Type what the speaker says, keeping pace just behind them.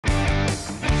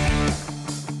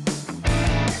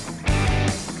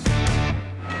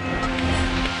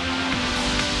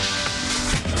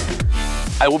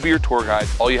I will be your tour guide.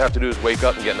 All you have to do is wake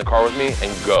up and get in the car with me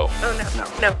and go.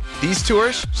 Oh, no. These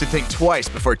tourists should think twice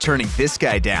before turning this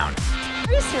guy down.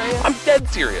 Are you serious? I'm dead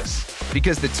serious.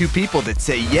 Because the two people that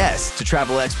say yes to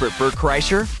travel expert Bert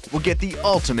Kreischer will get the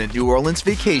ultimate New Orleans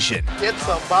vacation. It's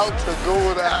about to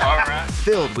go down. All right.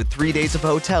 Filled with 3 days of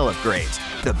hotel upgrades,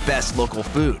 the best local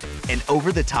food, and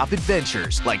over-the-top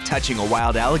adventures like touching a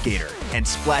wild alligator and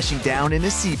splashing down in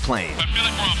a seaplane. I feel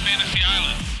like we're on Fantasy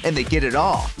Island. And they get it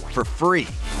all for free.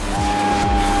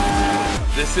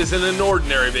 This isn't an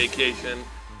ordinary vacation.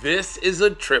 This is a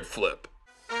trip flip.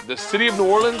 The city of New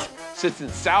Orleans sits in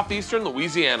southeastern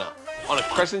Louisiana on a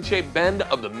crescent-shaped bend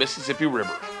of the Mississippi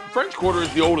River. French Quarter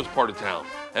is the oldest part of town,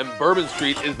 and Bourbon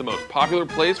Street is the most popular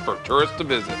place for tourists to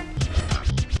visit.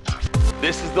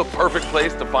 This is the perfect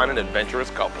place to find an adventurous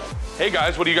couple. Hey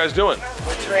guys, what are you guys doing?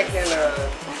 We're drinking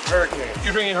Hurricane.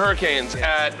 You're drinking Hurricanes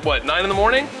at, what, 9 in the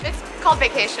morning? It's called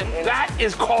vacation. That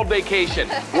is called vacation.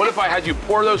 What if I had you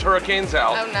pour those Hurricanes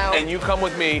out, Oh, no. and you come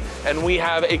with me, and we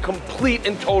have a complete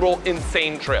and total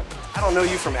insane trip? I don't know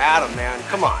you from Adam, man.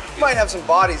 Come on. You might have some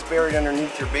bodies buried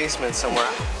underneath your basement somewhere.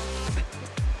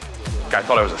 Guy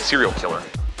thought I was a serial killer.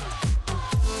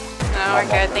 No, we're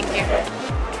good, thank you.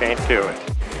 Can't do it.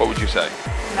 What would you say?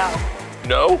 No.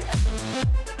 No?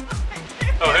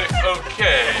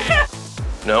 Okay.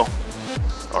 No?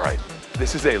 All right.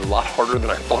 This is a lot harder than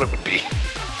I thought it would be.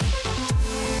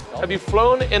 Have you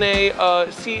flown in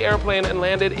a sea airplane and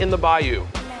landed in the bayou?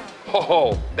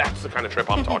 Oh, that's the kind of trip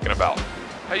I'm talking about.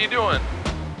 How you doing?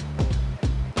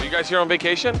 Are you guys here on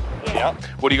vacation? Yeah.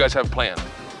 What do you guys have planned?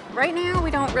 Right now,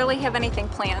 we don't really have anything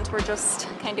planned. We're just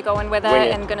kind of going with it Wing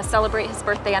it. and gonna celebrate his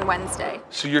birthday on Wednesday.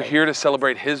 So you're here to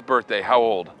celebrate his birthday. How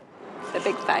old? The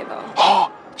big 50.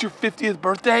 Oh, it's your 50th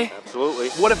birthday? Absolutely.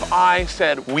 What if I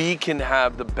said we can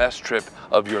have the best trip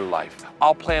of your life?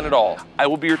 I'll plan it all. I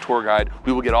will be your tour guide.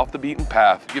 We will get off the beaten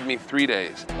path. Give me 3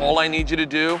 days. All I need you to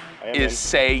do is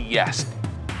say yes.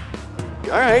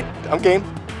 All right, I'm game.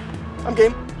 I'm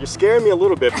game. You're scaring me a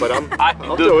little bit, but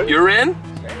I'll do it. You're in?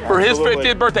 For his Absolutely.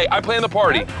 50th birthday, I plan the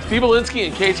party. Steve Alinsky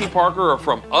and Casey Parker are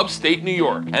from upstate New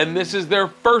York, and this is their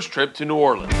first trip to New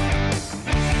Orleans.